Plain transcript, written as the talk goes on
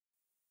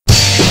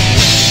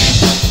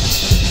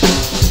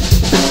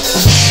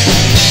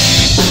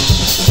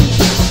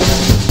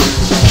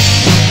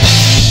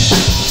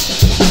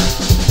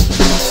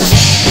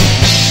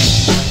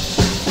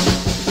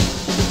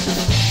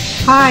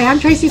Hi, I'm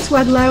Tracy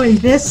Swedlow, and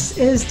this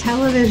is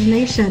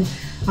Televisionation.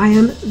 I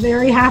am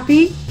very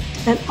happy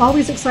and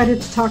always excited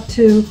to talk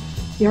to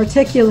the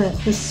articulate,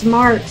 the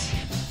smart,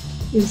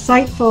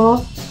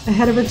 insightful,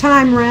 ahead of her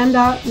time,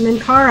 Randa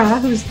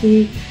Minkarah, who's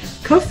the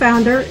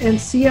co-founder and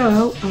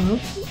COO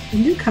of a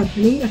new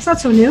company. It's not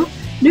so new.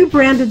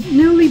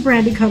 Newly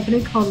branded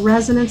company called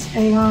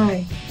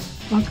Resonancea.i.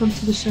 Welcome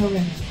to the show,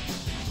 Randa.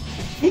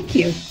 Thank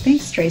you.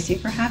 Thanks, Tracy,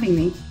 for having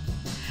me.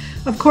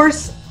 Of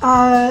course,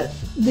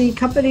 the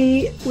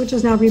company, which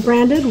is now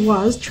rebranded,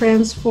 was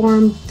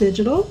Transformed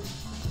Digital.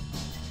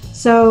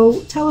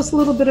 So tell us a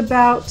little bit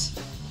about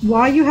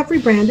why you have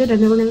rebranded,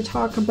 and then we're going to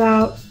talk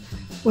about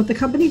what the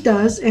company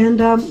does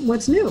and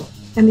what's new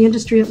and the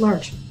industry at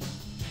large.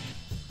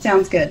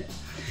 Sounds good.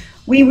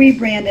 We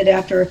rebranded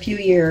after a few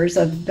years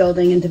of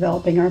building and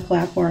developing our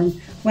platform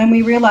when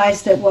we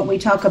realized that what we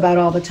talk about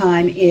all the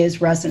time is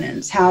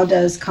resonance. How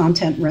does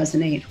content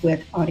resonate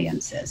with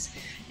audiences?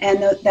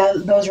 And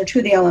those are two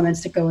of the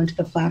elements that go into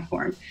the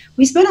platform.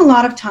 We spent a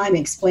lot of time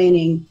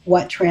explaining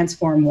what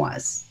Transform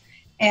was.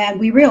 And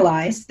we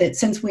realized that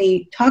since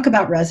we talk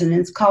about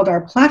resonance, called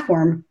our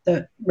platform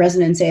the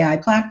Resonancea.i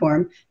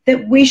platform,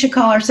 that we should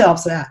call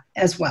ourselves that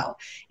as well.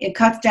 It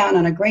cuts down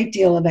on a great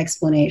deal of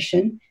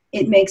explanation.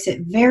 It makes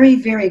it very,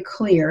 very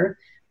clear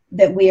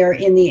that we are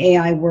in the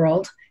AI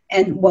world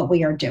and what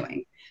we are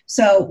doing.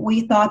 So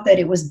we thought that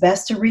it was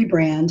best to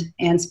rebrand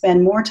and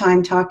spend more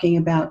time talking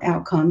about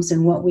outcomes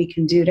and what we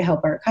can do to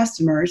help our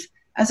customers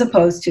as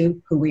opposed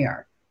to who we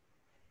are.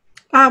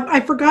 I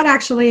forgot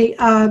actually,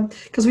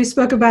 because we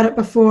spoke about it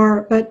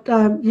before, but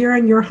you're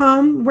in your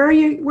home. Where are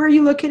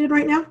you located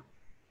right now?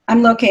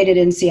 I'm located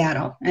in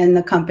Seattle, and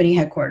the company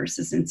headquarters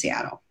is in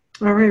Seattle.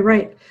 All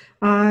right.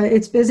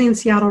 It's busy in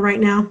Seattle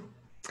right now.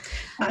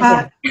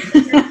 Yeah.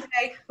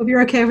 Okay. Hope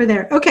you're okay over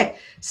there. Okay,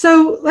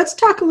 so let's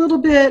talk a little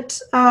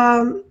bit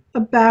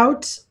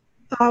about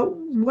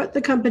what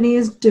the company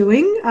is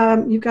doing.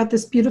 You've got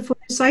this beautiful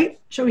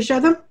site. Shall we show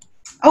them?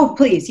 Oh,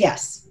 please,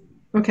 yes.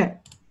 Okay.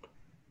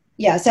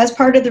 Yes, as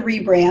part of the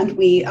rebrand,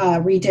 we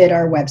redid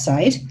our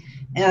website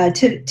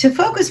to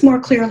focus more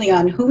clearly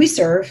on who we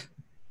serve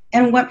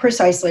and what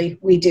precisely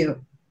we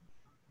do.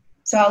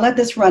 So I'll let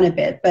this run a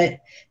bit, but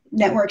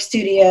network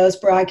studios,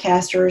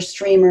 broadcasters,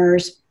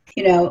 streamers,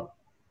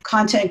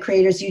 content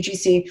creators,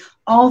 UGC,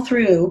 all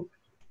through,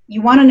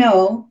 you want to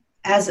know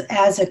as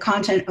a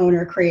content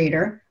owner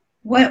creator,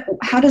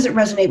 how does it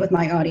resonate with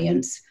my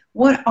audience?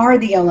 What are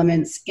the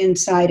elements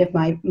inside of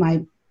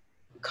my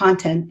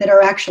content that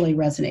are actually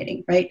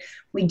resonating, right?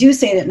 We do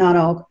say that not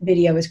all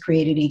video is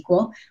created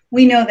equal.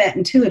 We know that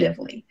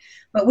intuitively,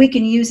 but we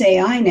can use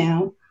AI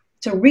now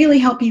to really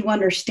help you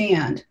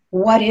understand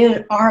what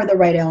are the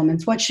right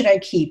elements. What should I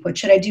keep? What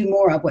should I do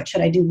more of? What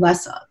should I do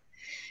less of?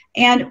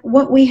 And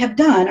what we have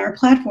done, our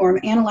platform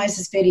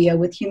analyzes video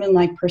with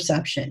human-like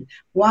perception.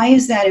 Why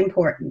is that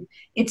important?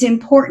 It's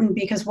important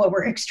because what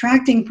we're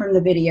extracting from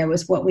the video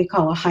is what we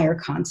call a higher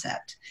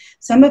concept.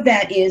 Some of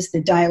that is the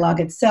dialogue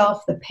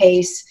itself, the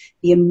pace,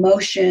 the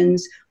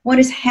emotions, what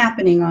is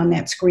happening on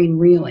that screen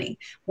really?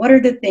 What are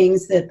the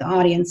things that the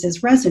audience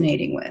is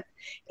resonating with?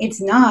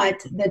 It's not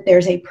that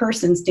there's a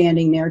person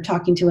standing there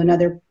talking to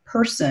another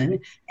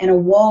person and a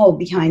wall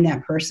behind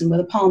that person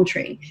with a palm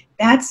tree.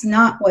 That's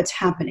not what's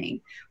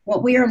happening.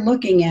 What we are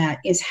looking at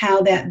is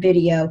how that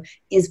video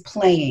is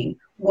playing.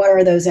 What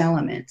are those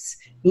elements?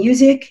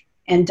 Music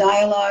and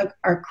dialogue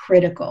are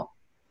critical.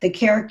 The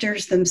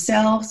characters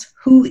themselves,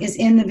 who is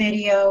in the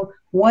video,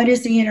 what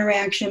is the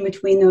interaction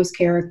between those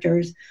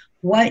characters,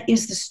 what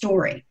is the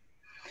story?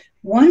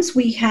 Once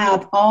we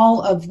have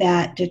all of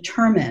that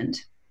determined,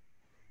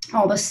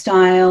 all the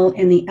style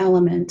and the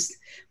elements,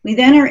 we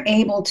then are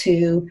able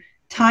to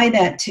tie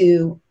that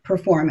to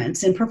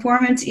performance. And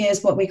performance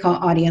is what we call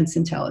audience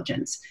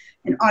intelligence.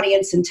 And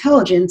audience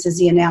intelligence is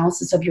the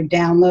analysis of your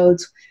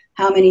downloads.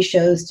 How many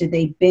shows did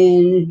they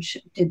binge?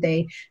 Did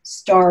they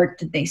start?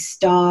 Did they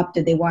stop?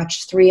 Did they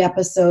watch 3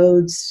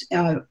 episodes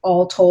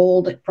all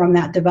told from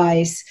that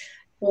device?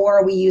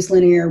 Or we use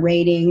linear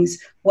ratings.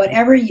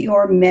 Whatever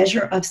your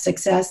measure of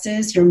success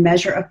is, your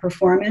measure of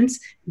performance,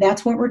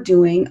 that's what we're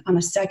doing on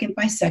a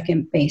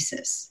second-by-second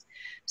basis.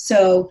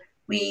 So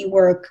we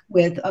work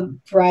with a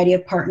variety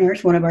of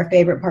partners. One of our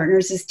favorite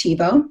partners is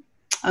TiVo.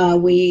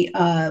 We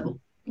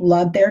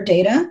love their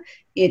data.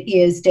 It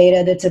is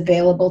data that's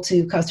available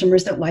to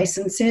customers that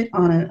license it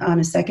on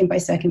a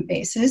second-by-second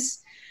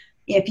basis.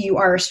 If you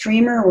are a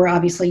streamer, we're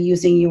obviously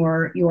using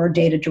your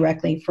data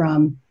directly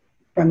from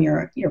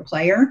your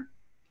player.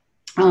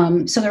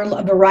 So there are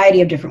a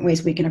variety of different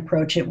ways we can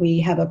approach it. We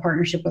have a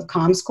partnership with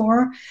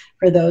ComScore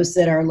for those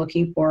that are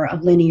looking for a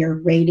linear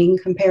rating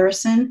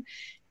comparison,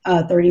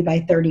 30 by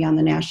 30 on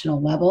the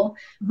national level.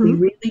 Mm-hmm. We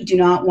really do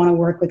not want to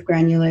work with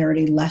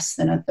granularity less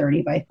than a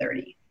 30 by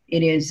 30.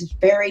 It is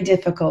very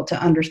difficult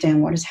to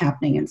understand what is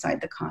happening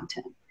inside the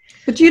content.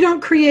 But you don't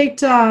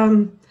create,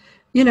 I've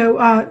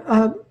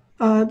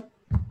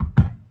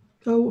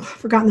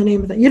forgotten the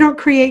name of that. You don't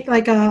create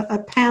like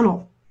a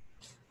panel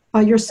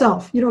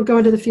yourself. You don't go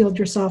into the field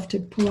yourself to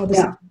pull all this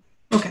up.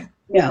 Okay.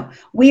 No,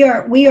 we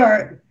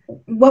are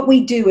what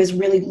we do is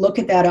really look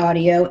at that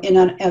audio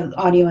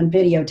and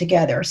video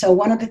together. So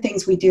one of the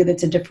things we do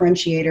that's a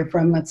differentiator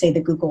from, let's say,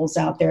 the Googles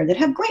out there that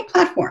have great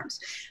platforms,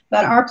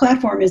 but our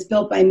platform is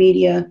built by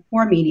media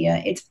for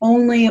media. It's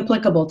only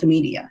applicable to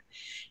media.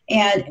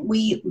 And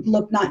we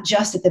look not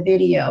just at the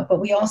video, but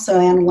we also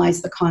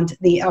analyze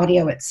the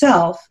audio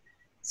itself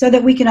so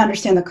that we can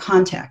understand the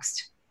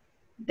context.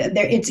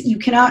 You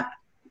cannot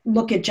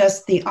look at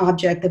just the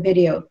object, the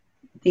video,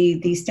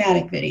 the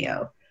static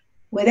video,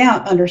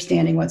 without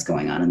understanding what's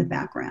going on in the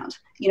background.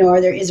 You know,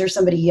 is there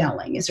somebody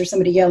yelling? Is there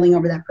somebody yelling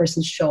over that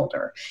person's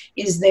shoulder?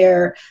 Is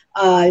there,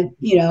 a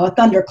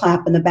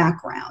thunderclap in the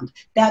background?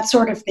 That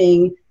sort of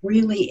thing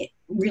really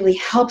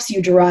helps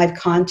you derive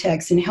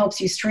context and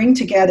helps you string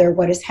together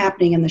what is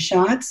happening in the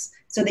shots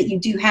so that you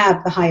do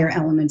have the higher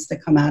elements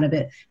that come out of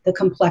it, the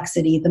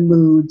complexity, the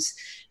moods,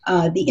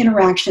 the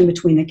interaction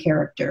between the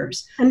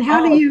characters. And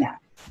how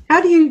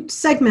do you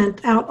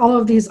segment out all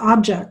of these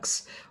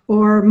objects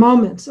or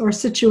moments or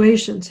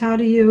situations? How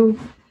do you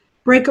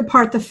break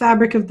apart the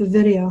fabric of the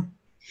video?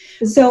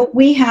 So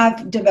we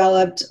have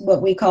developed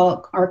what we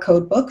call our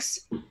code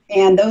books,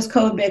 and those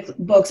code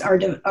books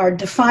are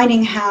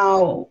defining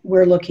how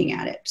we're looking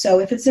at it. So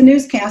if it's a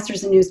newscast,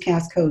 there's a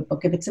newscast code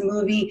book. If it's a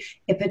movie,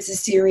 if it's a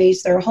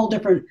series, there are a whole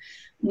different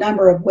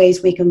number of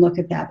ways we can look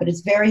at that, but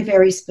it's very,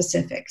 very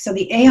specific. So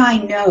the AI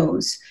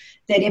knows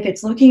that if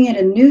it's looking at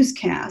a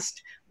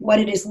newscast, what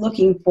it is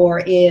looking for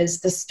is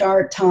the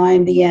start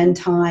time, the end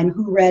time,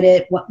 who read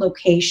it, what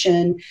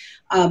location,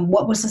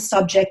 what was the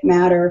subject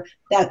matter,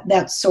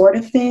 that sort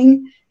of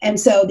thing. And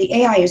so the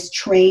AI is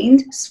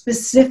trained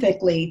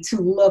specifically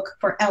to look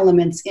for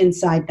elements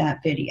inside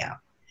that video.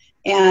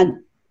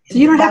 And so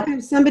you don't have to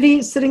have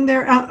somebody sitting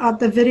there at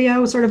the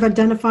video sort of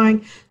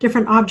identifying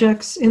different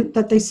objects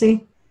that they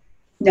see?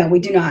 No, we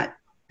do not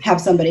have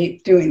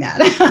somebody doing that.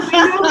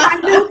 I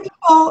know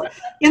people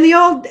in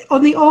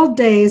the old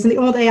days, in the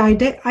old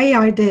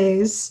AI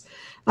days,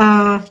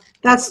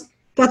 that's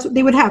what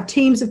they would have,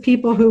 teams of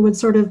people who would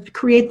sort of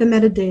create the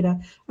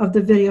metadata of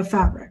the video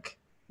fabric.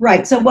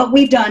 Right. So what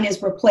we've done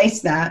is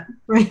replace that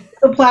with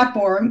the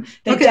platform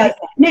that does that.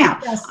 Now,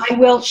 yes. I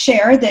will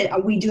share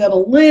that we do have a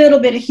little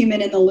bit of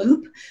human in the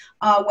loop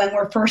when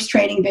we're first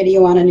training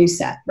video on a new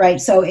set,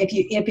 right? So if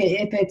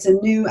it's a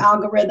new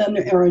algorithm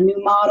or a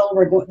new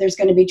model, there's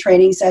going to be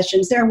training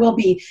sessions. There will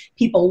be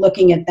people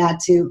looking at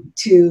that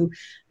to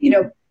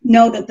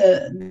know that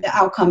the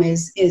outcome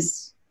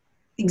is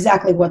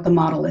exactly what the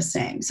model is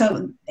saying.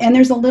 So, and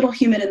there's a little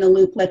human in the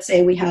loop. Let's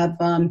say we have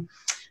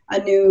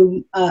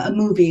a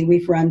movie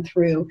we've run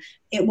through.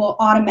 It will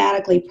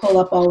automatically pull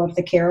up all of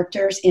the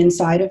characters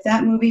inside of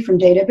that movie from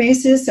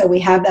databases. So we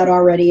have that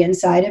already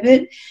inside of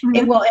it. Mm-hmm.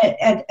 It will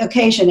at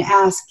occasion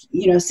ask,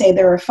 say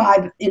there are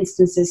 5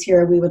 instances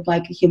here, we would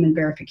like a human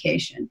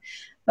verification.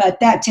 But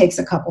that takes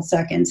a couple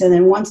seconds. And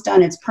then once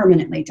done, it's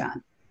permanently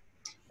done.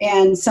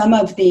 And some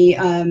of the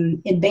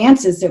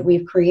advances that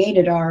we've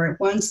created are,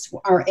 once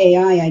our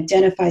AI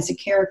identifies a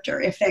character,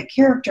 if that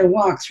character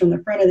walks from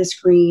the front of the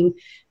screen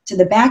to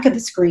the back of the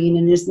screen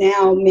and is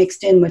now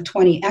mixed in with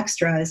 20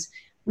 extras,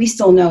 we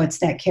still know it's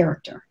that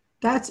character.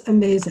 That's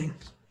amazing.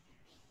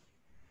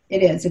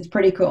 It is. It's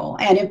pretty cool.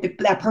 And if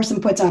that person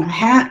puts on a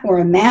hat or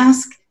a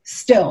mask,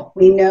 still,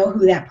 we know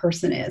who that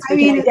person is.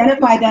 We can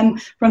identify them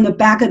from the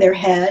back of their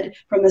head,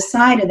 from the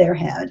side of their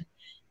head,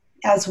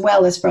 as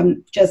well as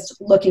from just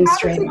looking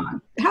straight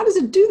on. How does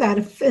it do that?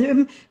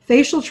 If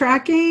facial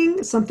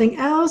tracking, something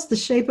else, the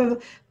shape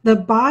of the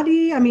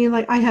body? I mean,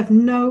 I have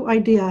no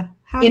idea.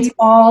 It's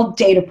all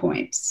data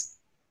points.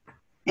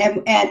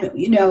 And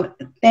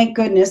thank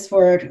goodness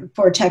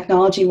for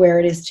technology where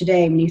it is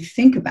today. When you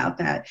think about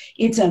that,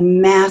 it's a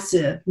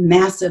massive,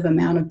 massive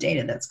amount of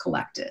data that's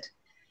collected.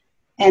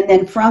 And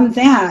then from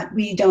that,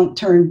 we don't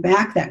turn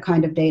back that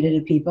kind of data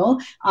to people.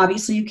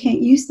 Obviously, you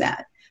can't use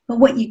that. But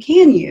what you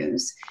can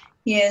use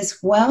is,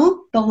 the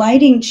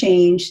lighting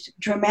changed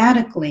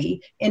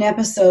dramatically in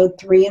episode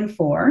 3 and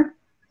 4.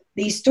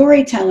 The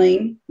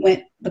storytelling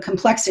the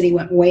complexity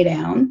went way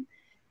down,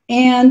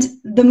 and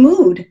the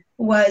mood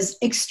was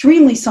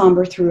extremely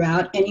somber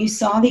throughout, and you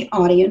saw the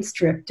audience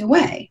drift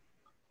away.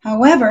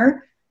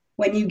 However,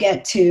 when you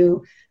get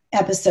to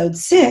episode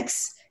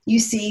 6, you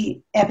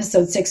see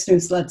episode 6 through,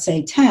 let's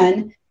say,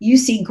 10, you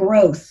see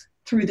growth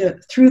through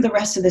the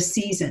rest of the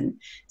season.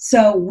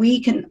 So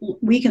we can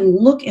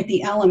look at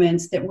the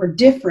elements that were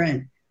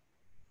different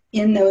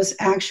in those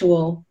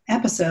actual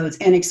episodes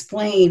and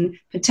explain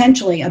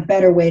potentially a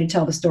better way to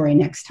tell the story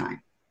next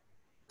time.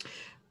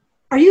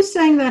 Are you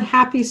saying that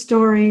happy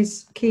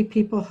stories keep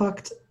people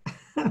hooked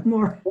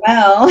more?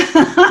 Well,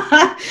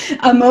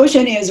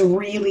 emotion is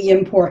really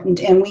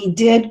important, and we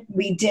did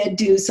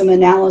do some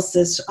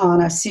analysis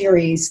on a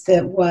series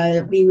that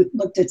we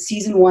looked at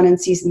season 1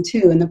 and season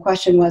 2, and the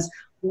question was,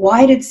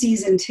 why did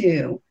season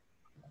 2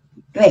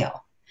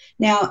 fail?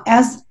 Now,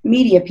 as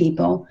media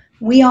people,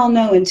 we all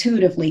know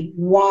intuitively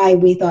why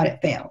we thought it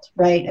failed,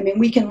 right? I mean,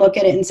 we can look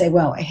at it and say,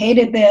 well, I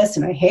hated this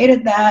and I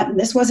hated that and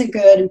this wasn't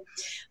good.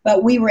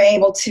 But we were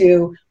able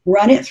to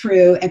run it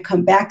through and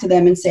come back to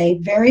them and say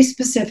very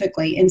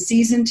specifically, in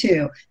season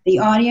 2, the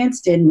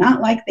audience did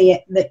not like the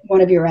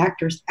one of your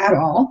actors at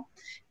all.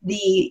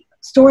 The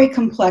story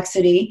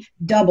complexity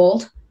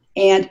doubled,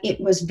 and it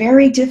was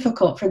very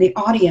difficult for the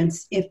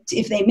audience,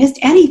 if they missed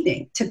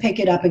anything, to pick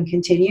it up and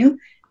continue.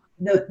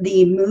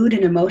 The mood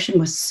and emotion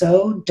was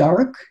so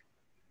dark.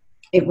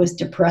 It was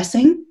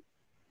depressing.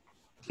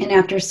 And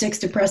after 6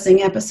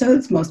 depressing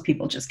episodes, most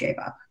people just gave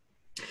up.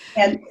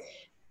 And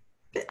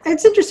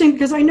it's interesting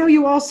because I know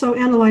you also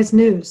analyze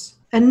news.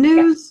 And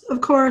news,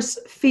 of course,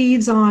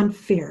 feeds on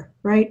fear,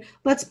 right?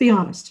 Let's be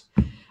honest.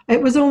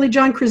 It was only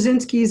John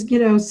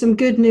Krasinski's, Some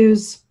Good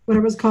News,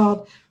 whatever it was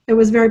called. It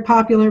was very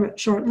popular, but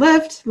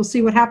short-lived. We'll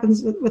see what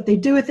happens with what they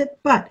do with it.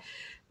 But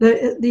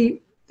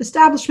the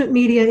establishment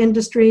media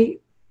industry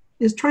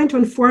is trying to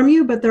inform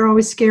you, but they're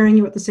always scaring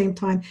you at the same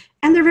time.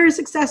 And they're very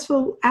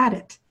successful at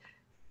it.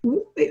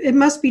 It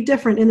must be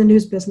different in the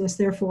news business,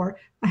 therefore.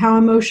 How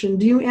emotion,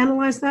 do you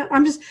analyze that?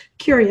 I'm just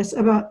curious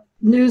about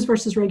news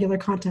versus regular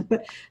content,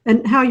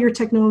 and how your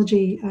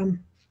technology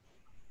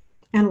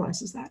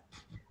analyzes that.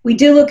 We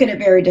do look at it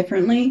very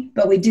differently,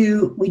 but we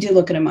do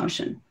look at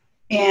emotion.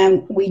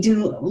 And we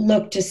do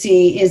look to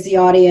see, is the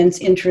audience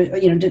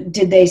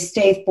did they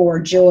stay for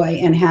joy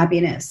and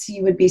happiness?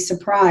 You would be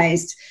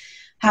surprised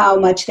how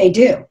much they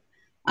do.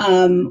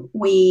 At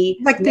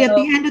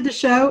the end of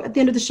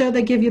the show,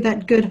 they give you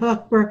that good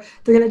hook where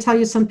they're going to tell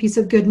you some piece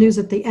of good news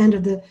at the end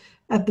of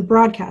the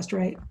broadcast,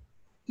 right?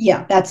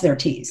 Yeah, that's their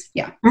tease.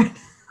 Yeah.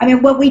 I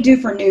mean, what we do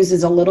for news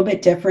is a little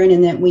bit different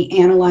in that we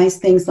analyze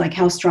things like,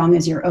 how strong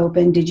is your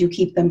open? Did you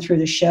keep them through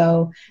the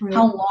show? Right.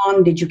 How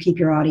long did you keep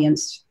your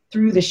audience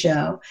through the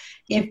show?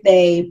 If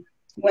they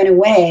went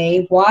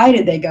away, why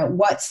did they go?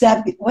 What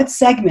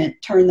segment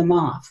turned them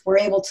off? We're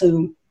able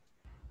to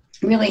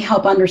really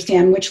help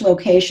understand which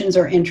locations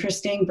are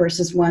interesting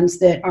versus ones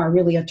that are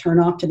really a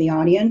turnoff to the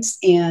audience.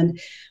 And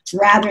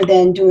rather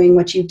than doing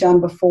what you've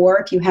done before,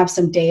 if you have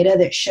some data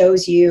that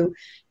shows you,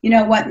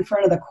 what in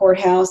front of the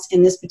courthouse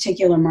in this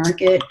particular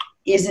market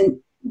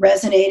isn't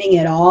resonating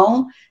at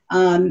all,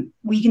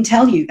 we can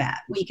tell you that.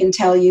 We can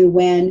tell you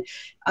when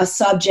a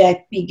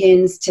subject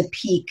begins to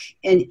peak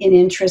in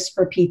interest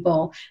for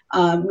people.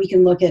 We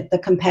can look at the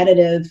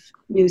competitive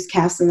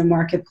newscasts in the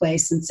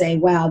marketplace and say,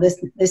 wow, this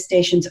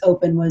station's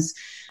open was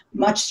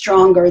much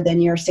stronger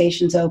than your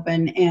station's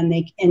open, and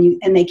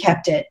they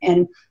kept it.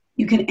 And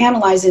you can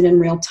analyze it in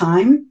real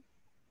time.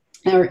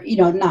 Or,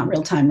 not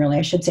real time, really,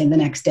 I should say the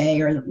next day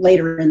or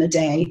later in the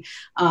day.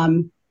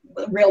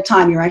 Real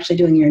time, you're actually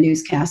doing your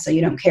newscast, so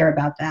you don't care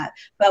about that.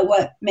 But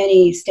what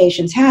many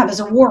stations have is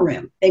a war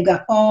room. They've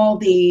got all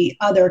the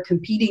other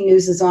competing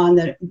news is on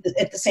that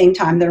at the same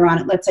time they're on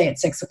it, let's say at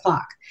 6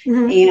 o'clock.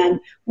 Mm-hmm. And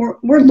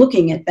we're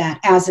looking at that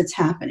as it's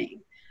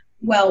happening.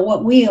 Well,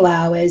 what we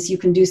allow is you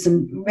can do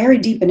some very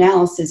deep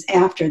analysis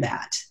after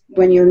that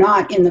when you're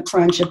not in the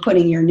crunch of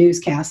putting your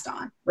newscast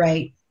on,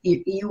 right?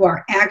 You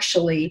are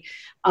actually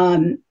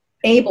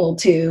able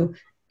to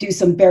do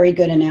some very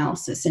good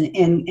analysis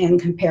and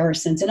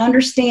comparisons and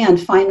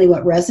understand finally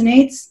what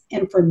resonates.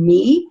 And for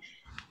me,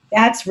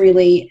 that's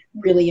really,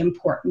 really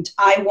important.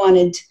 I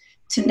wanted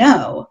to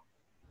know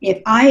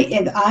if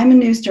I'm a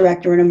news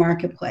director in a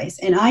marketplace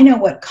and I know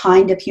what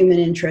kind of human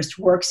interest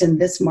works in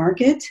this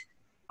market,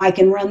 I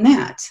can run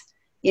that.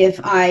 If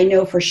I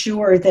know for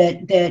sure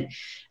that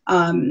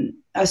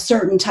a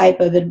certain type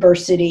of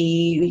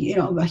adversity,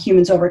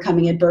 humans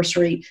overcoming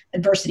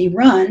adversity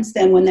runs,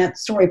 then when that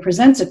story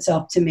presents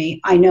itself to me,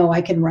 I know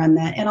I can run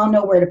that and I'll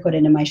know where to put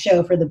it in my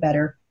show for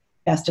the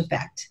best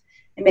effect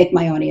and make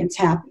my audience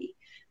happy.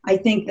 I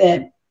think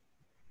that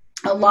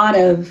a lot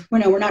of,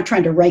 we're not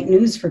trying to write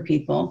news for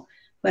people,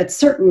 but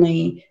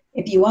certainly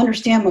if you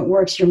understand what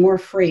works, you're more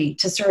free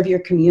to serve your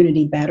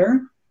community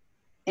better.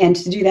 And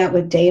to do that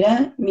with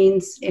data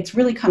means it's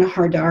really kind of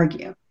hard to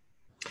argue.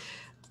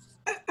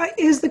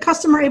 Is the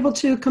customer able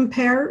to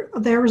compare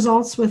their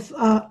results with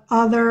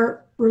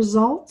other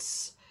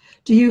results?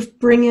 Do you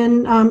bring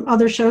in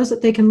other shows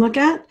that they can look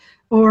at,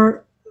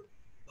 or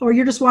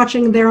you're just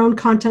watching their own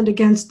content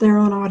against their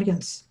own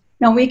audience?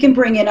 No, we can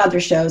bring in other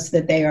shows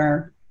that they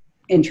are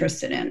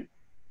interested in.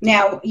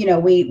 Now,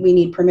 we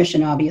need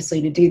permission,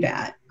 obviously, to do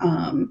that.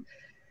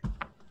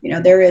 We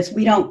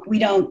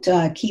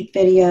don't keep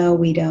video.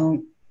 We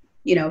don't,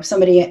 if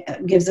somebody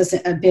gives us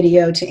a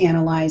video to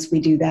analyze, we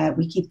do that.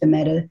 We keep the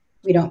meta.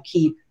 We don't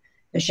keep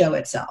the show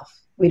itself.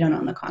 We don't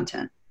own the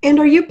content. And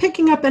are you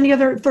picking up any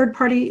other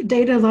third-party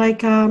data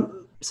like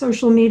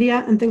social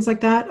media and things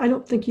like that? I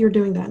don't think you're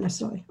doing that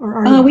necessarily. Or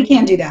are you? We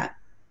can do that.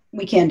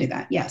 We can do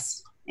that,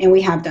 yes. And we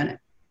have done it.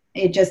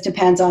 It just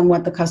depends on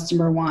what the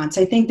customer wants.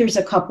 I think there's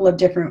a couple of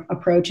different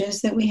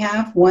approaches that we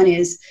have. One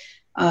is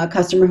a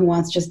customer who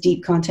wants just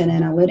deep content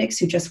analytics,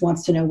 who just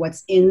wants to know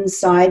what's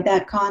inside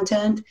that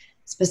content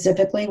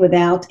specifically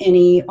without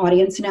any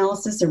audience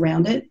analysis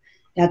around it.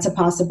 That's a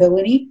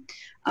possibility.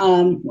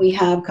 We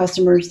have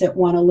customers that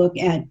want to look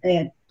at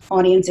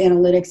audience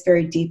analytics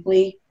very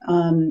deeply.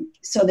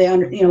 So they,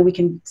 we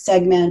can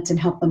segment and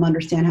help them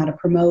understand how to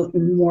promote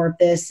and more of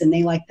this, and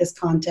they like this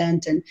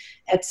content, and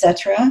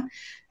etc.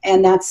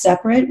 And that's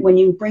separate. When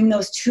you bring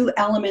those two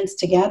elements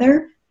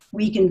together,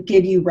 we can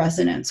give you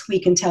resonance. We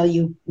can tell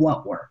you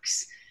what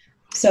works.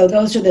 So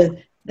those are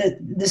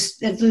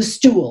the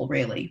stool,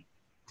 really.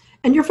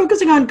 And you're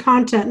focusing on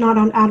content, not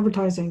on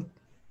advertising.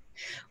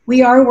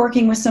 We are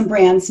working with some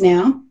brands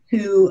now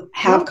who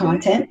have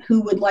content,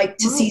 who would like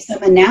to see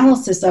some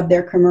analysis of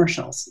their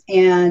commercials.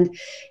 And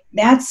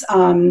that's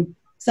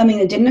something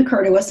that didn't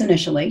occur to us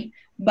initially,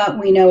 but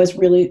we know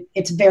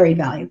it's very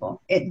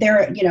valuable.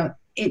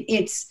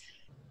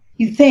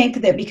 You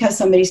think that because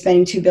somebody's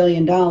spending $2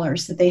 billion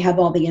that they have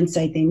all the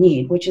insight they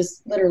need, which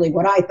is literally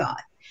what I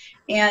thought.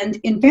 And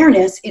in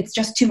fairness, it's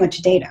just too much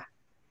data.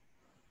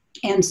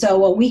 And so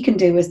what we can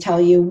do is tell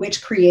you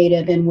which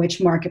creative in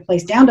which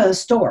marketplace, down to the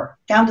store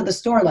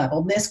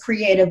level, this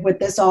creative with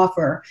this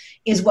offer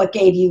is what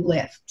gave you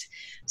lift.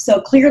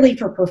 So clearly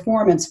for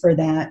performance for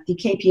that, the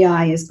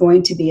KPI is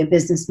going to be a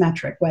business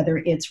metric, whether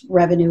it's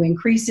revenue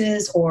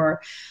increases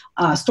or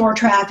store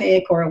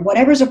traffic or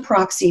whatever's a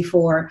proxy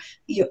for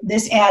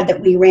this ad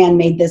that we ran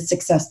made this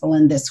successful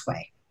in this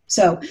way.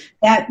 So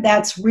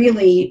that's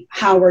really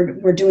how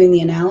we're doing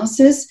the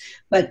analysis.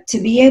 But to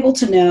be able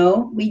to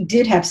know, we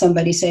did have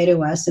somebody say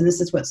to us, and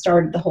this is what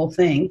started the whole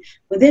thing,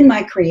 within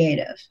my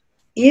creative,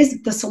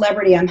 is the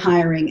celebrity I'm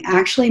hiring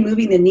actually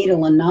moving the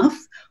needle enough,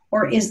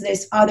 or is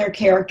this other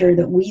character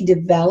that we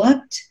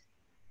developed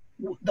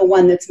the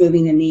one that's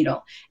moving the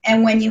needle?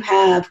 And when you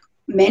have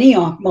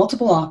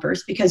multiple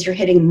offers, because you're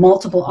hitting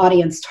multiple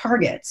audience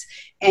targets,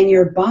 and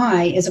your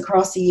buy is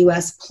across the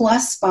US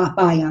plus spot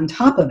buy on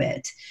top of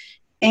it,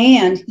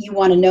 and you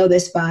want to know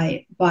this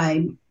by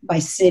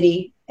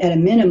city at a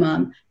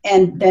minimum,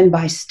 and then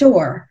by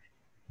store,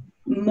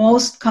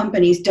 most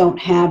companies don't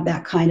have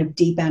that kind of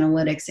deep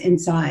analytics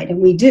inside, and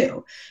we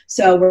do.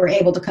 So we're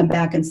able to come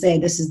back and say,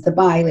 this is the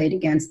buy laid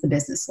against the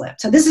business lift.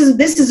 So this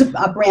is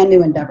a brand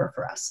new endeavor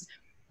for us.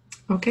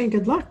 Okay,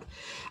 good luck.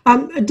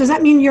 Does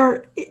that mean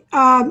are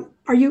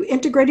you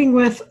integrating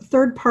with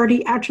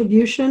third-party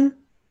attribution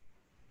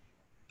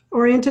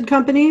oriented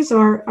companies,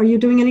 or are you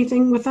doing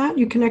anything with that?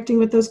 You connecting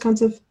with those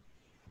kinds of?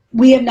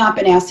 We have not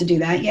been asked to do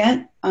that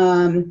yet.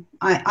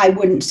 I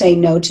wouldn't say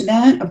no to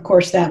that. Of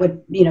course, that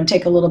would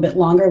take a little bit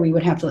longer. We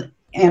would have to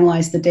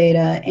analyze the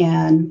data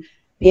and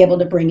be able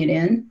to bring it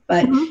in.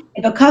 But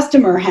if a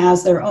customer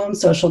has their own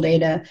social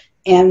data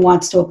and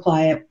wants to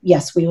apply it,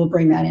 yes, we will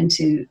bring that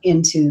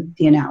into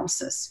the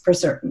analysis for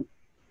certain.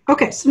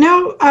 Okay, so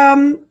now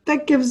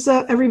that gives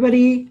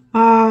everybody,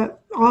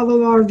 all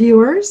of our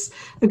viewers,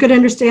 a good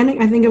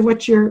understanding, I think, of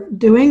what you're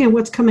doing and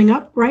what's coming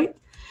up, right?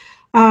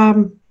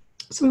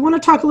 So we want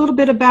to talk a little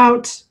bit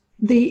about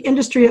the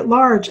industry at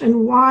large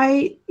and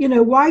why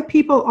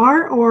people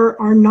are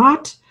or are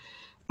not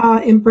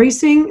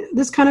embracing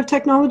this kind of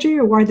technology,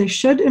 or why they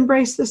should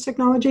embrace this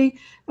technology.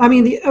 I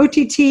mean, the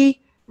OTT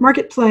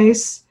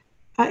marketplace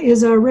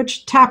is a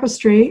rich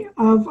tapestry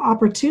of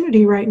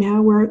opportunity right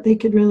now where they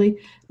could really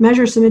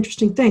measure some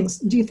interesting things.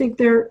 Do you think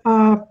they're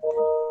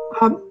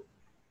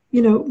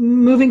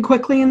moving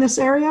quickly in this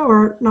area,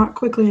 or not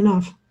quickly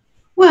enough?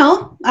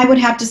 Well, I would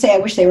have to say I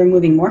wish they were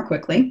moving more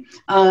quickly.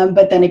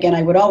 But then again,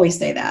 I would always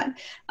say that.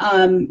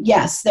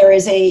 Yes, there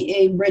is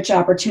a rich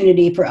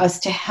opportunity for us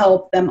to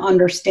help them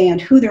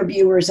understand who their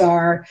viewers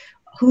are,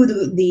 who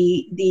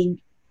the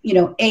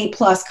A+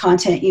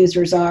 content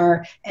users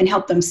are, and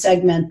help them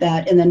segment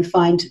that and then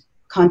find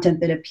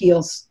content that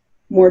appeals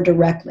more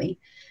directly.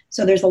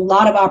 So there's a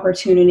lot of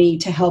opportunity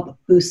to help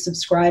boost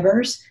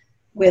subscribers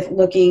with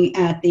looking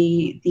at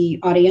the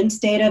audience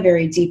data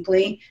very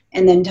deeply,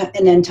 and then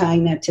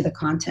tying that to the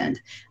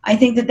content. I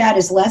think that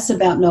is less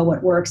about know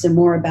what works and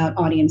more about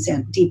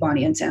deep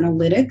audience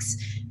analytics,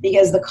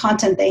 because the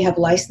content they have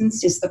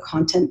licensed is the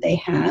content they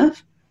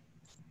have.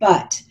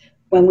 But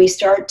when we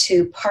start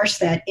to parse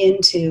that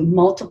into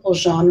multiple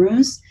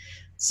genres,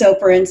 so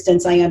for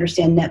instance, I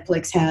understand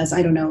Netflix has,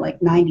 I don't know,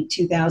 like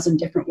 92,000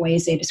 different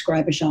ways they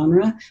describe a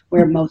genre,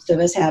 where most of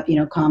us have,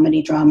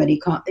 comedy, dramedy,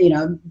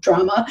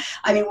 drama.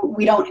 I mean,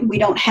 we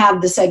don't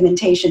have the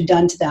segmentation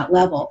done to that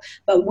level.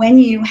 But when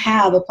you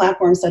have a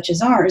platform such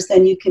as ours,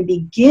 then you can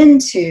begin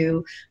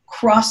to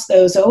cross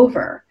those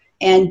over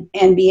and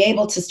be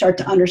able to start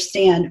to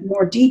understand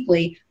more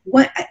deeply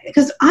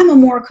because I'm a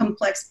more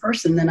complex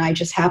person than I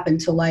just happen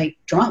to like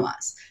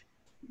dramas,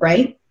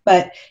 right?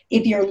 But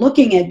if you're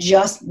looking at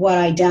just what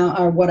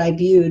I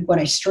viewed, what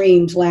I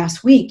streamed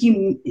last week,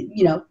 you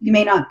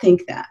may not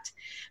think that.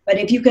 But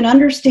if you can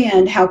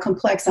understand how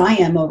complex I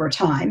am over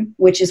time,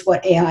 which is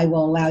what AI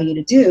will allow you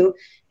to do,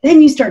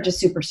 then you start to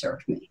super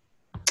serve me.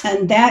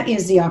 And that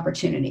is the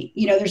opportunity.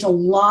 There's a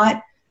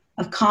lot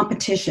of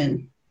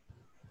competition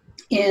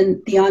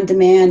in the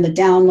on-demand, the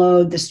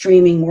download, the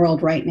streaming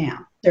world right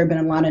now. There have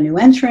been a lot of new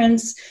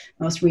entrants,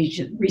 most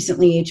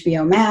recently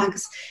HBO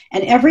Max,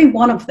 and every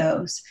one of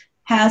those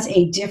has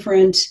a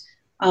different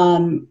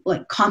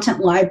like content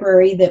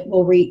library that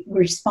will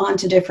respond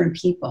to different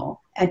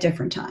people at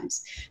different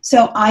times.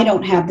 So I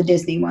don't have the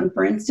Disney one,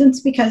 for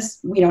instance, because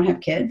we don't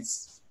have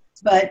kids.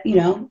 But, you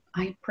know,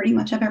 I pretty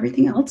much have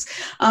everything else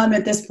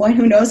at this point.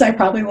 Who knows? I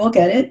probably will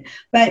get it.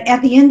 But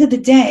at the end of the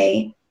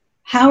day,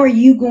 how are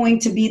you going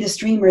to be the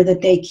streamer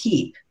that they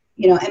keep?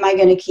 You know, am I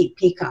going to keep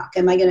Peacock?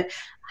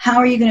 How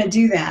are you going to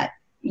do that?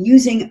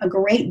 Using a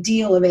great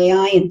deal of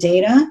AI and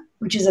data,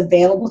 which is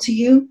available to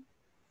you,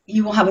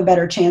 you will have a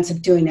better chance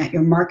of doing that.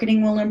 Your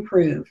marketing will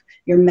improve.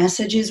 Your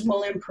messages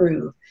will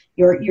improve.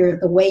 The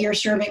way you're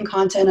serving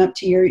content up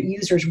to your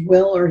users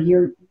or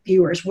your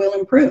viewers will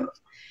improve.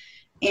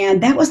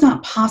 And that was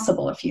not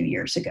possible a few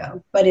years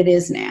ago, but it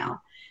is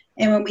now.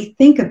 And when we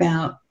think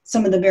about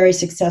some of the very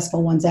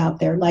successful ones out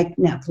there, like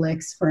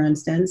Netflix, for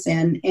instance,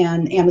 and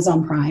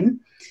Amazon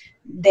Prime,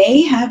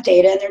 they have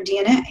data in their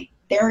DNA.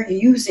 They're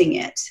using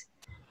it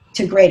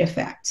to great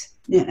effect.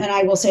 And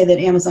I will say that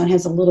Amazon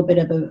has a little bit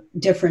of a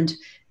different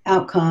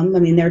outcome. I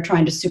mean, they're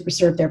trying to super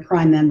serve their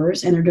Prime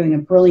members, and they're doing a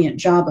brilliant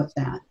job of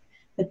that.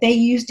 But they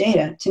use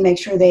data to make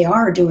sure they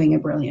are doing a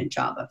brilliant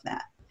job of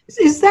that.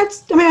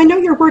 I know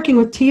you're working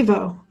with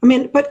TiVo.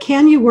 But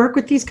can you work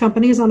with these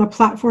companies on a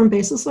platform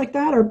basis like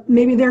that? Or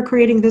maybe they're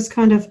creating this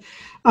kind of,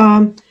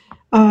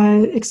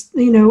 analysis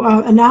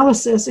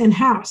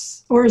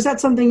in-house? Or is that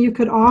something you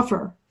could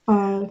offer?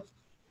 I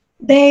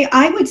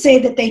would say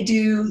that they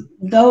do.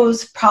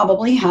 Those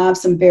probably have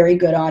some very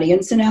good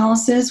audience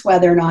analysis.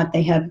 Whether or not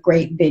they have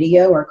great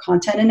video or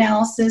content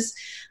analysis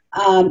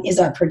is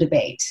up for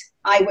debate.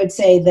 I would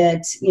say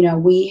that, you know,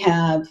 we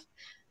have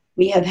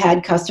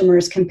had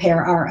customers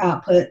compare our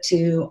output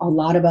to a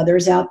lot of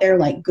others out there,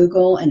 like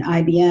Google and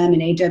IBM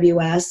and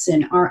AWS,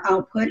 and our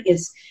output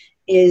is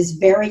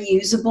very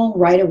usable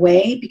right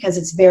away because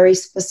it's very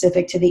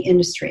specific to the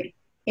industry.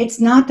 It's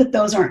not that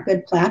those aren't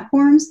good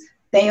platforms;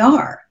 they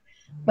are.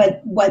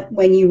 But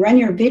when you run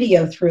your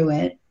video through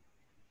it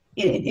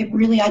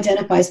really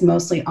identifies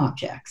mostly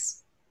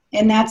objects.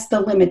 And that's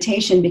the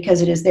limitation,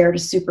 because it is there to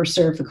super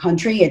serve the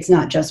country. It's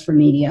not just for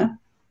media.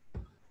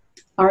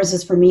 Ours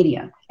is for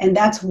media. And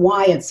that's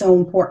why it's so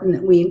important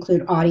that we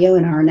include audio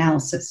in our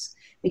analysis,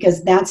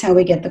 because that's how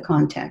we get the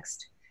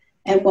context.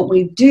 And what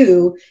we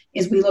do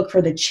is we look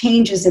for the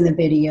changes in the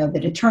video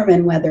that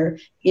determine whether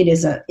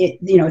it's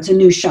a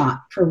new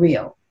shot for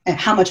real, and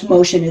how much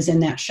motion is in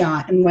that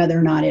shot, and whether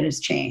or not it has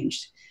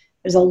changed.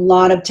 There's a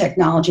lot of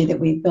technology that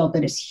we've built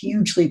that is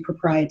hugely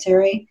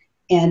proprietary,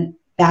 and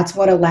that's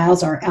what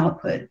allows our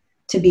output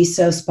to be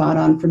so spot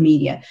on for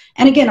media.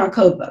 And again, our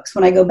code books,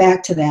 when I go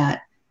back to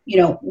that, you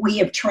know, we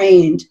have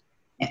trained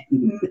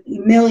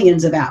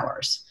millions of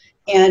hours,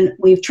 and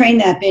we've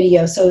trained that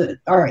video, so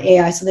our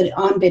AI, so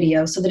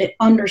that it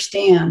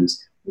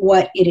understands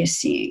what it is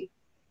seeing.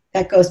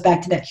 That goes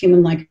back to that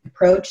human-like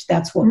approach.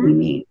 That's what we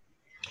mean.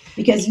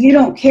 Because you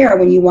don't care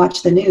when you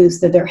watch the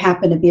news that there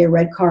happened to be a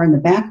red car in the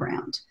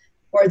background,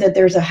 or that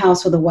there's a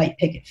house with a white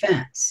picket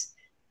fence.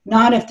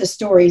 Not if the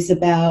story's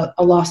about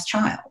a lost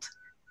child.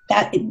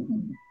 I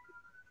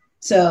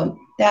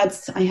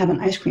have an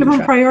ice cream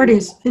truck.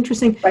 Priorities.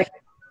 Interesting. Right.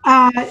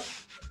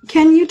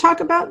 Can you talk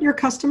about your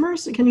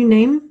customers? Can you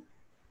name?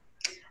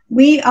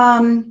 We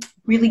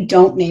really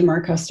don't name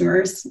our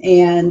customers,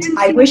 and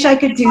I wish I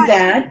could do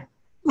that.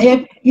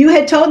 If you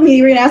had told me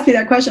you were going to ask me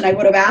that question, I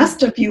would have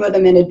asked a few of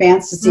them in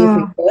advance to see if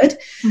we could.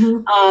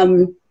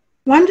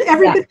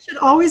 Everybody should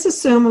always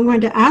assume I'm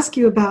going to ask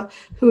you about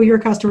who your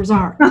customers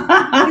are.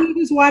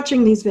 Who's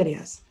watching these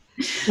videos?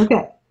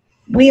 Okay.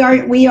 We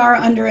are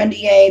under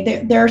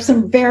NDA. There are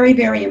some very,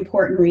 very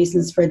important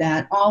reasons for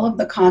that. All of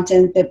the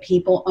content that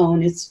people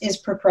own is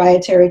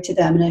proprietary to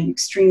them and an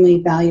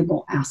extremely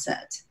valuable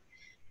asset.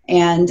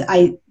 And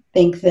I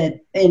think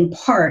that in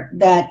part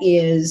that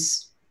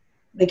is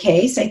the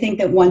case. I think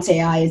that once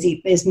AI is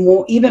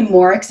even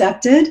more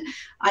accepted,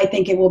 I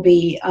think it will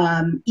be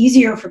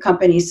easier for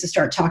companies to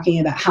start talking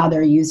about how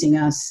they're using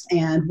us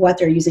and what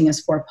they're using us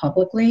for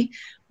publicly.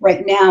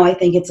 Right now, I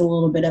think it's a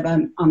little bit of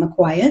on the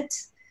quiet.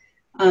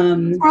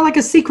 Or like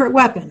a secret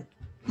weapon.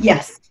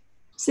 Yes.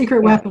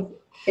 Secret weapon.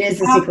 It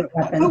is a secret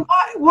weapon. But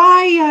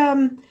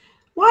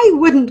why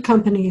wouldn't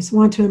companies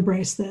want to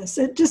embrace this?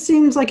 It just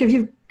seems like if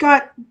you've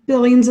got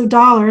billions of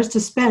dollars to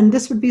spend,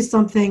 this would be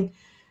something,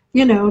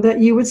 you know, that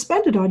you would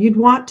spend it on. You'd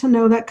want to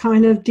know that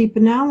kind of deep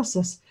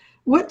analysis.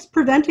 What's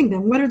preventing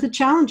them? What are the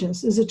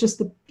challenges? Is it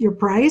just your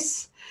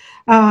price?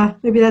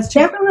 Maybe that's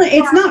definitely.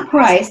 It's not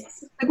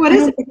price. Like, what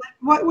is it?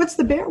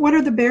 What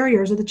are the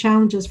barriers or the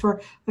challenges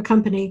for a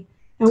company,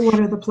 and what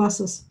are the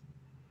pluses?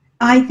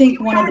 I think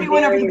one of the barriers.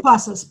 Went over the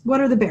pluses.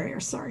 What are the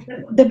barriers? Sorry.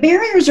 The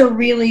barriers are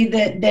really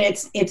that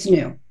it's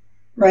new,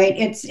 right?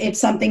 It's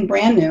something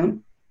brand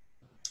new.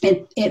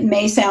 It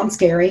may sound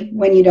scary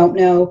when you don't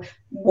know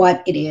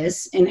what it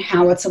is and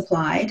how it's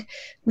applied.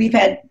 We've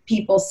had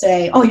people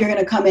say, "Oh, you're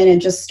going to come in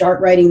and just start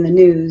writing the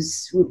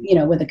news, you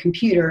know, with a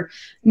computer."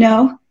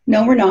 No,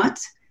 we're not.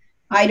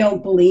 I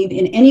don't believe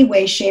in any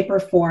way, shape,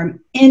 or form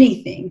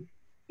anything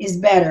is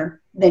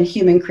better than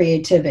human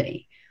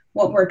creativity.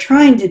 What we're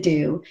trying to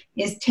do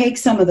is take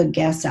some of the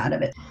guess out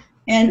of it.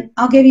 And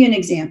I'll give you an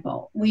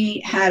example.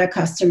 We had a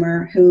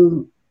customer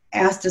who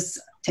asked us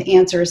to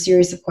answer a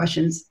series of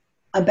questions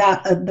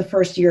about the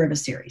first year of a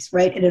series,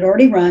 right? It had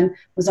already run,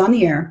 was on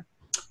the air,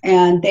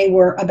 and they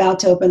were about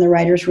to open the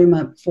writer's room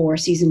up for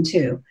season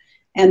 2.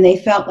 And they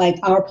felt like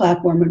our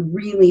platform would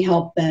really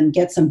help them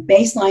get some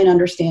baseline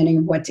understanding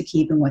of what to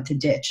keep and what to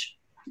ditch.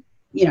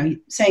 You know,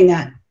 saying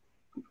that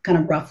kind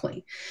of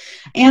roughly.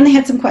 And they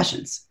had some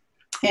questions.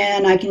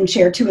 And I can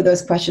share 2 of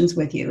those questions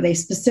with you. They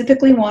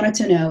specifically wanted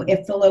to know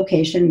if the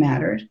location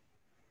mattered.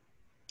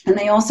 And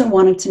they also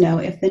wanted to know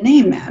if the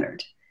name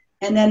mattered.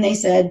 And then they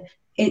said,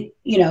 it,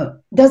 you know,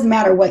 doesn't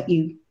matter what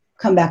you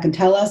come back and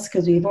tell us,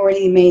 because we've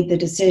already made the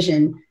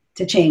decision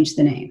to change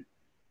the name.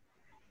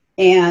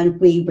 And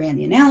we ran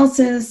the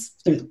analysis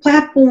through the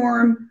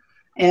platform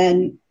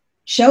and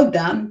showed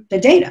them the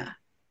data.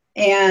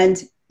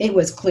 And it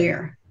was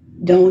clear,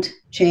 don't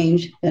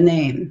change the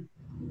name.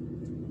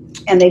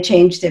 And they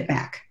changed it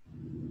back.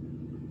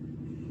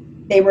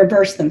 They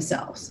reversed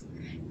themselves.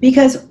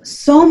 Because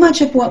so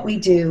much of what we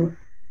do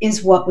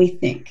is what we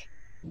think.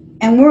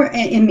 And we're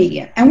in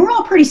media, and we're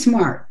all pretty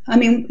smart. I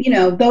mean, you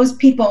know, those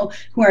people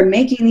who are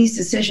making these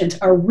decisions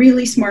are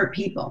really smart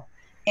people.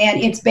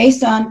 And it's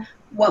based on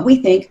what we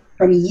think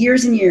from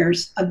years and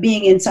years of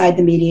being inside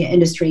the media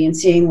industry and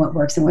seeing what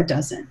works and what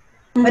doesn't.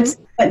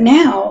 Mm-hmm. But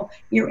now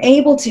you're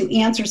able to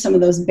answer some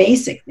of those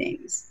basic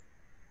things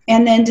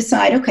and then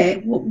decide,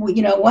 okay, well,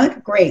 you know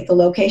what? Great. The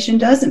location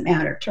doesn't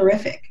matter.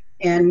 Terrific.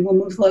 And we'll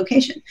move the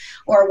location,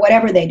 or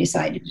whatever they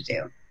decided to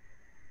do.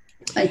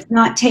 It's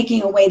not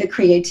taking away the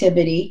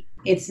creativity.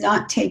 It's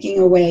not taking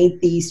away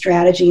the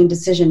strategy and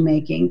decision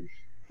making,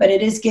 but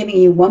it is giving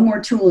you one more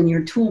tool in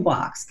your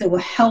toolbox that will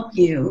help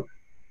you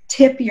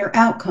tip your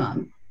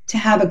outcome to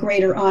have a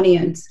greater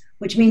audience,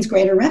 which means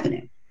greater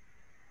revenue.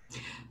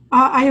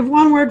 I have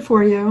one word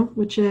for you,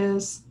 which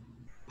is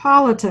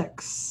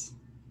politics.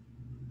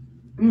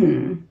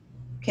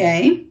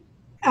 Okay.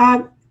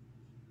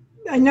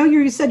 I know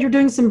you said you're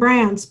doing some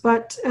brands,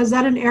 but is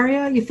that an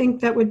area you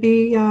think that would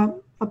be a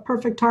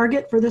perfect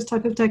target for this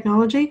type of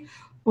technology,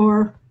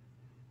 or?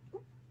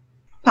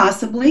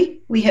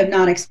 Possibly. We have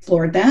not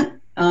explored that,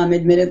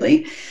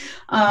 admittedly.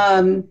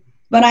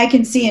 But I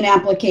can see an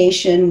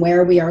application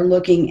where we are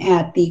looking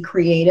at the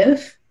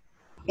creative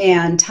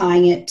and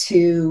tying it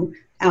to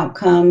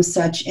outcomes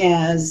such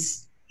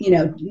as, you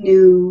know,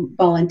 new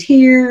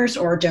volunteers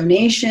or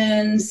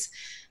donations.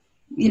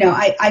 You know,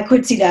 I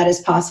could see that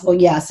as possible,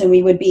 yes. And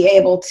we would be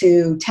able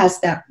to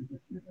test that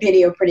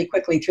video pretty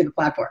quickly through the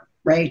platform,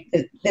 right?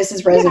 This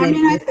is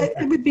resonating. Yeah, I mean,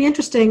 it would be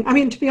interesting. I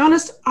mean, to be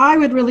honest, I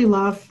would really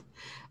love,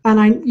 and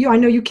I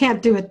know you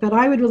can't do it, but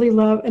I would really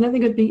love, and I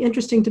think it'd be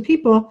interesting to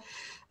people,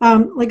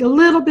 like a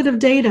little bit of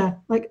data,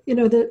 like, you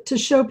know, to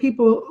show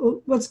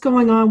people what's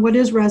going on, what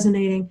is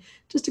resonating,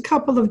 just a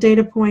couple of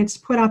data points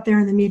put out there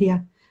in the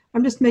media.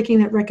 I'm just making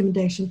that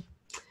recommendation.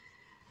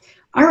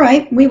 All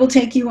right, we will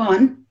take you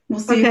on. We'll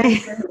see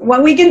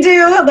what we can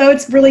do, although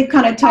it's really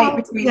kind of tight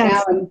between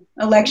now and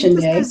election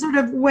day. Just to sort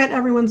of wet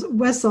everyone's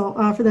whistle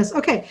for this.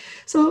 Okay,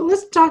 so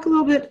let's talk a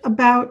little bit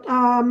about,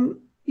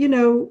 you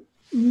know,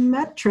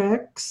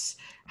 metrics.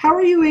 How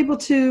are you able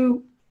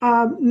to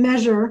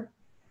measure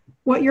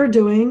what you're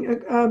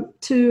doing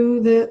to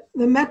the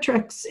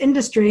metrics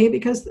industry?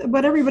 Because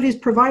what everybody's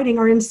providing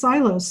are in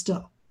silos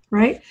still,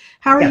 right?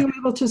 How are you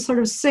able to sort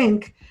of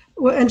sync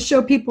and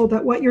show people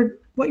that what you're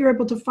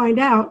able to find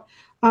out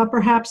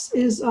perhaps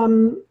is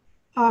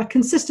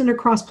consistent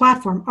across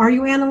platform? Are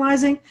you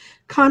analyzing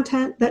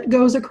content that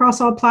goes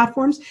across all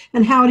platforms?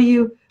 And how do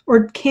you,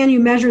 or can you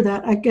measure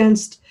that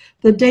against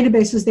the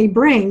databases they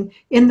bring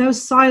in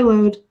those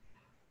siloed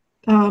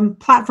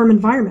platform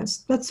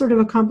environments? That's sort of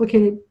a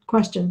complicated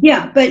question.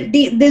 Yeah, but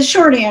the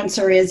short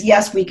answer is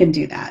yes, we can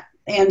do that.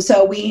 And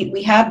so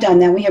we have done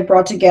that. We have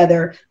brought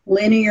together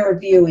linear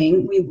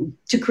viewing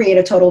to create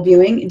a total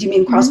viewing. Do you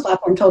mean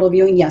cross-platform total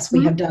viewing? Yes,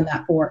 we have done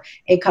that for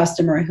a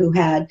customer who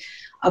had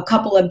a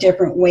couple of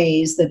different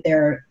ways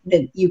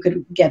that you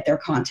could get their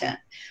content.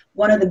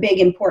 One of the big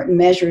important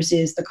measures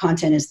is the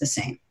content is the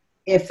same.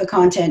 If the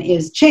content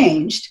is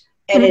changed,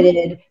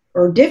 edited,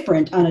 or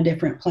different on a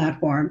different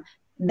platform,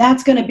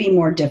 that's going to be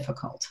more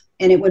difficult.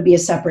 And it would be a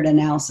separate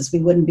analysis. We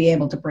wouldn't be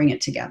able to bring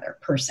it together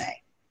per se.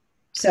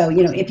 So,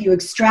 you know, if you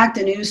extract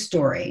a news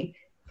story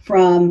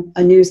from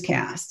a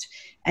newscast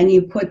and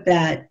you put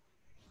that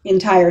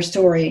entire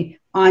story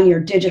on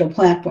your digital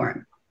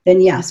platform,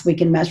 then yes, we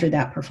can measure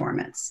that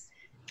performance.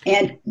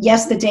 And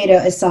yes, the data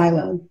is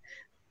siloed,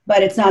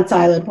 but it's not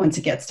siloed once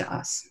it gets to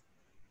us.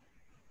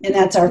 And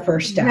that's our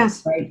first step,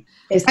 right?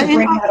 Is to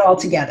bring that all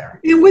together.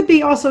 It would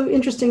be also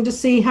interesting to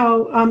see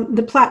how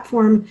the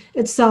platform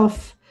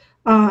itself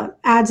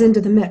adds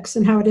into the mix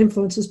and how it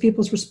influences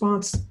people's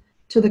response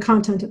to the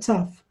content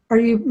itself. Are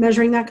you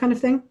measuring that kind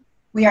of thing?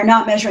 We are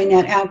not measuring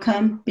that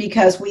outcome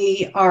because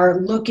we are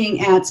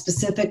looking at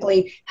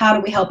specifically how do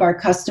we help our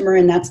customer,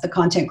 and that's the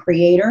content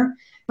creator.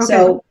 Okay.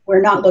 So we're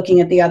not looking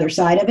at the other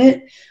side of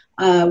it.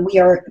 We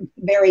are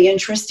very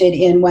interested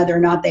in whether or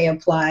not they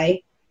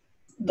apply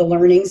the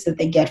learnings that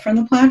they get from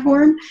the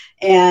platform.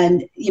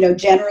 And,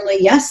 generally,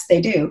 yes,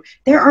 they do.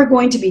 There are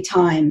going to be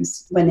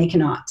times when they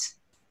cannot.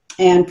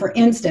 And for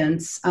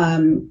instance,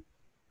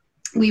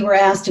 we were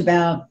asked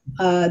about,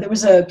 there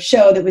was a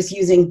show that was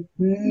using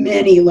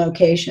many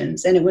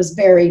locations, and it was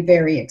very,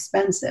 very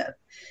expensive.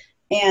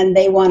 And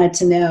they wanted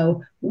to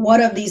know,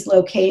 what of these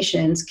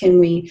locations can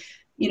we,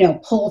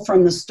 pull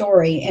from the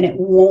story and it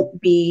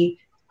won't be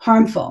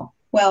harmful?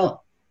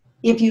 Well,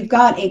 if you've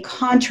got a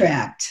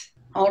contract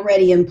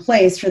already in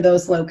place for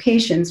those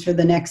locations for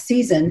the next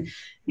season,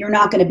 you're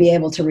not going to be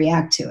able to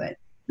react to it,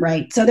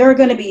 right? So there are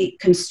going to be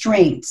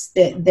constraints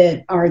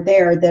that are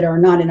there that are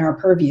not in our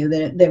purview,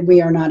 that we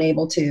are not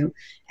able to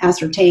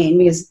ascertain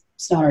because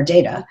it's not our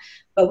data.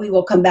 But we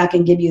will come back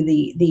and give you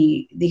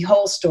the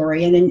whole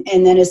story. And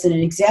then as an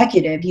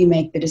executive, you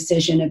make the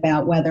decision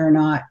about whether or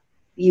not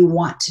you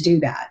want to do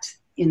that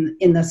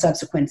in the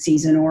subsequent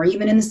season or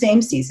even in the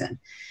same season.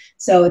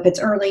 So if it's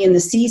early in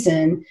the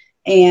season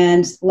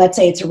and let's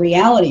say it's a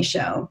reality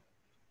show,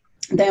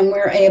 then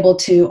we're able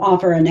to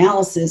offer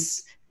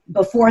analysis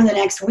before the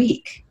next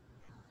week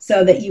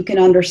so that you can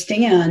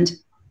understand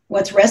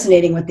what's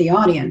resonating with the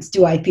audience.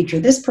 Do I feature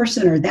this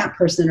person or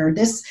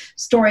this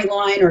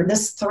storyline or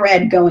this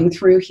thread going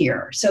through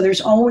here? So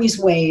there's always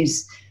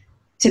ways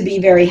to be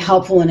very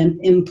helpful and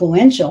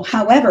influential.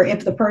 However,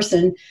 if the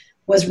person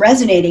was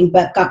resonating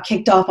but got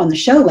kicked off on the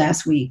show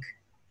last week,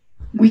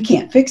 we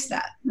can't fix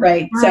that,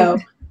 right? So,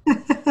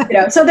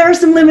 so there are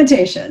some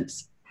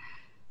limitations.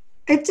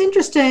 It's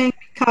interesting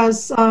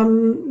because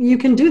you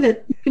can do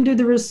that. You can do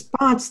the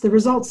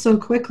results so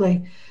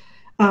quickly.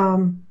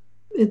 In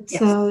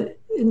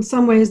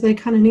some ways they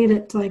kind of need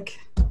it like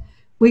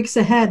weeks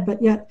ahead,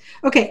 but yet.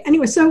 Okay,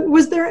 anyway, so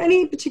was there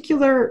any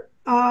particular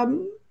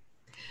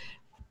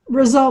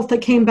result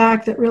that came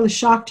back that really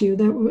shocked you,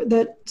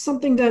 that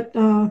something that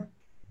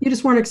you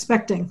just weren't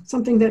expecting,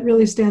 something that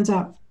really stands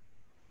out?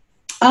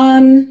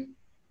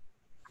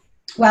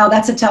 Wow,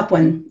 that's a tough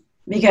one,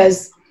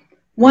 because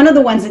one of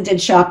the ones that did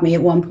shock me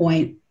at one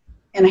point,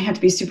 and I have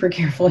to be super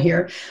careful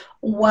here,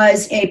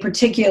 was a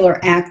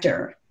particular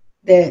actor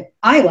that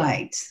I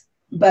liked,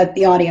 but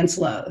the audience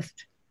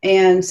loathed.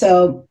 And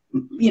so,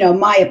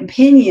 my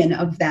opinion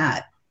of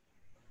that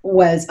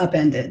was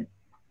upended.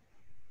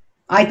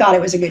 I thought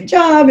it was a good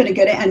job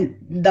and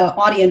the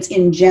audience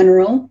in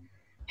general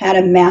had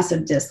a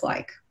massive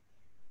dislike.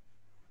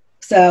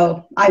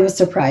 So I was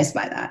surprised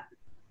by that.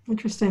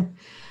 Interesting.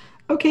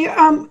 Okay.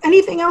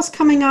 Anything else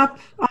coming up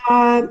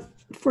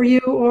for you,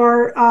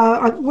 or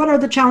what are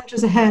the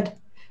challenges ahead?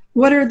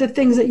 What are the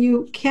things that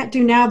you can't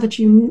do now that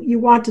you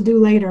want to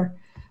do later?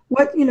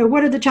 What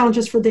are the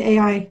challenges for the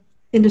AI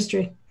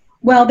industry?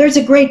 Well, there's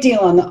a great deal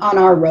on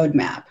our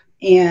roadmap.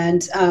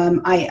 And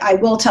I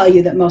will tell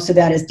you that most of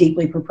that is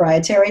deeply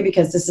proprietary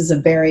because this is a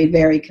very,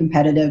 very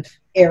competitive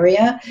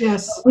area.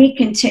 Yes. But we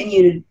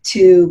continue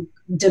to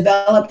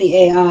develop the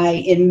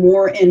AI in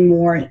more and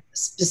more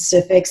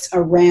specifics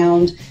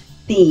around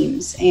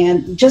themes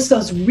and just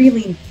those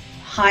really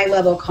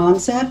high-level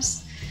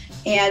concepts.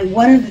 And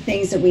one of the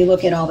things that we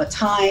look at all the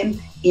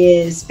time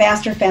is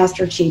faster,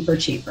 faster, cheaper,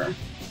 cheaper.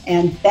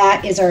 And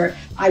that is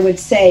I would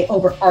say,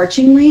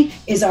 overarchingly,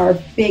 is our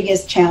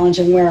biggest challenge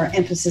and where our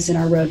emphasis in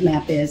our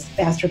roadmap is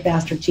faster,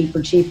 faster,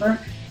 cheaper, cheaper,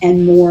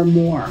 and more.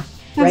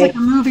 That's right? Like a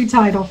movie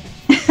title.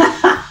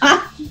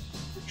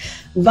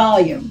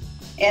 Volume.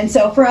 And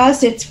so for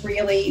us, it's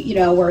really,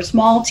 we're a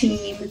small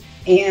team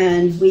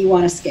and we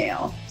want to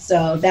scale.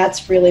 So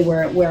that's really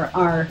where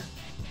our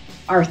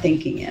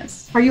thinking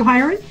is. Are you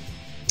hiring?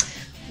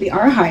 We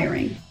are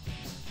hiring.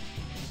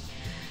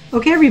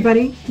 Okay,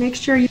 everybody, make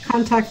sure you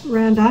contact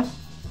Randa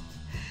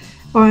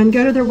and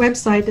go to their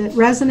website at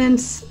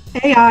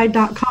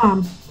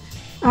resonancea.com.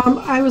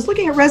 I was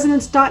looking at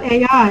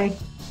resonance.ai.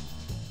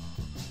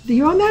 Do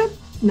you own that?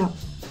 No.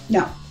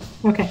 No.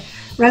 Okay.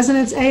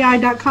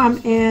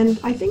 resonancea.com. And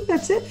I think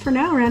that's it for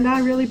now, Randa. I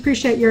really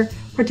appreciate your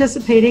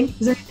participating.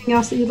 Is there anything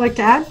else that you'd like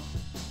to add?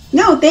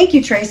 No, thank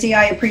you, Tracy.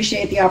 I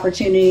appreciate the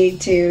opportunity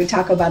to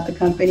talk about the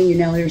company.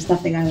 There's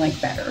nothing I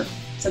like better.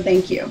 So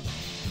thank you.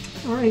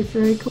 All right,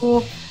 very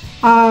cool.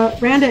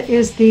 Randa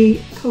is the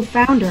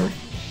co-founder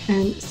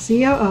and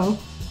COO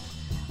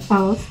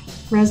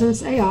of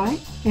Resonance.ai,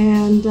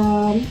 and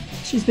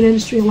she's been in the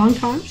industry a long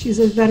time. She's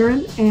a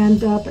veteran,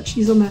 but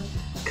she's on the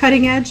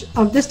cutting edge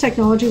of this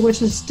technology,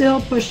 which is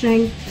still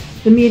pushing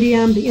the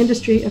medium, the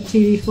industry of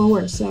TV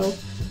forward. So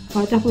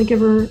definitely give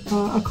her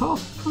a call,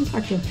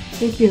 contact her.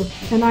 Thank you.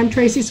 And I'm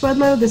Tracy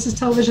Swedlow. This is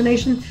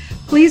Televisionation.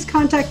 Please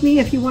contact me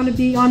if you want to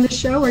be on the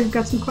show, or you've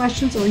got some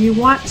questions, or you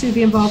want to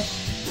be involved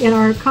in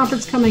our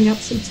conference coming up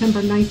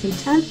September 9th and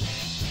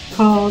 10th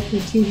called the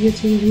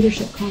TVOT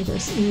Leadership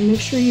Congress. And make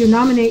sure you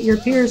nominate your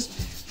peers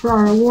for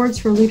our awards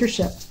for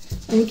leadership.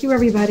 Thank you,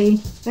 everybody.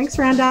 Thanks,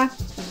 Randa.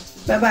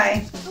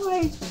 Bye-bye.